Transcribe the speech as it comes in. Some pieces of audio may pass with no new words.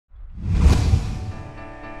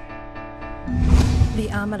The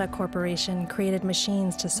Amada Corporation created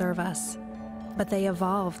machines to serve us, but they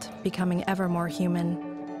evolved, becoming ever more human.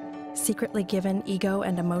 Secretly given ego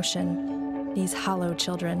and emotion, these hollow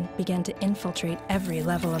children began to infiltrate every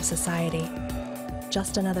level of society.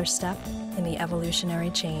 Just another step in the evolutionary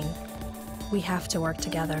chain. We have to work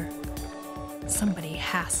together. Somebody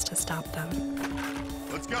has to stop them.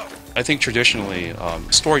 Let's go. I think traditionally,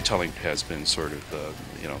 storytelling has been sort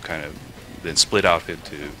of, kind of been split out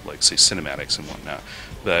into, like, say, cinematics and whatnot.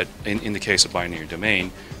 But in the case of Binary Domain,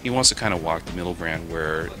 he wants to kind of walk the middle ground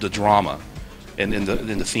where the drama and in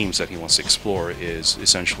the themes that he wants to explore is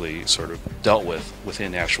essentially sort of dealt with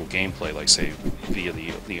within actual gameplay, like, say, via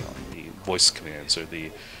the voice commands or the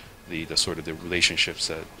sort of the relationships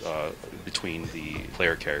that between the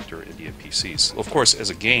player character and the NPCs. Of course, as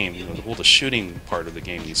a game, the shooting part of the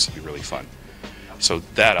game needs to be really fun. So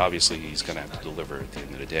that obviously he's going to have to deliver at the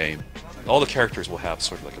end of the day. All the characters will have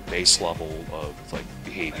sort of like a base level of like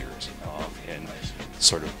behaviors and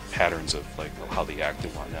sort of patterns of like how they act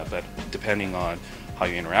and whatnot. But depending on how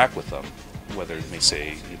you interact with them, whether it may say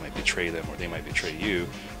you might betray them or they might betray you,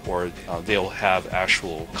 or they'll have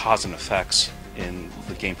actual cause and effects in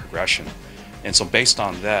the game progression. And so based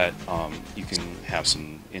on that, you can have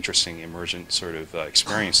some interesting emergent sort of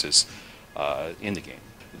experiences in the game.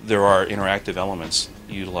 There are interactive elements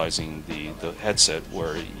utilizing the headset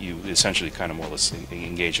where you essentially kind of more or less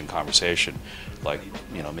engage in conversation. Like,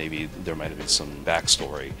 maybe there might have been some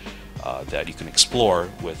backstory that you can explore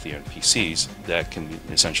with the NPCs that can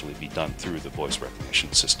essentially be done through the voice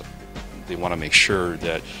recognition system. They want to make sure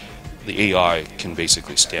that the AI can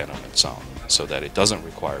basically stand on its own, so that it doesn't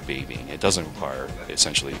require babying, it doesn't require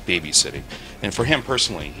essentially babysitting. And for him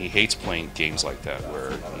personally, he hates playing games like that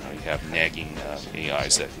where you have nagging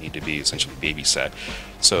AIs that need to be essentially babysat.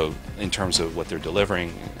 So in terms of what they're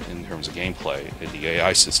delivering, in terms of gameplay, in the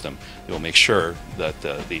AI system, they will make sure that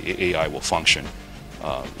the AI will function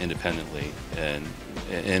independently and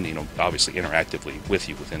obviously interactively with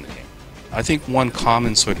you within the game. I think one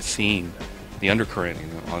common sort of theme, the undercurrent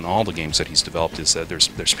on all the games that he's developed, is that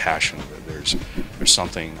there's passion. There's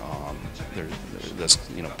something that's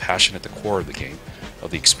passion at the core of the game,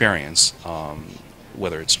 of the experience,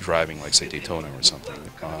 whether it's driving, like say Daytona or something,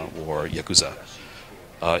 or Yakuza.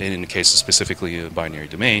 And in the case specifically of Binary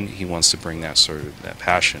Domain, he wants to bring that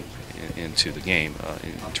passion into the game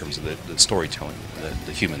in terms of the storytelling,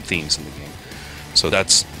 the human themes in the game. So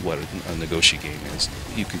that's what a Nagoshi game is.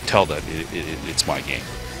 You can tell that it's my game.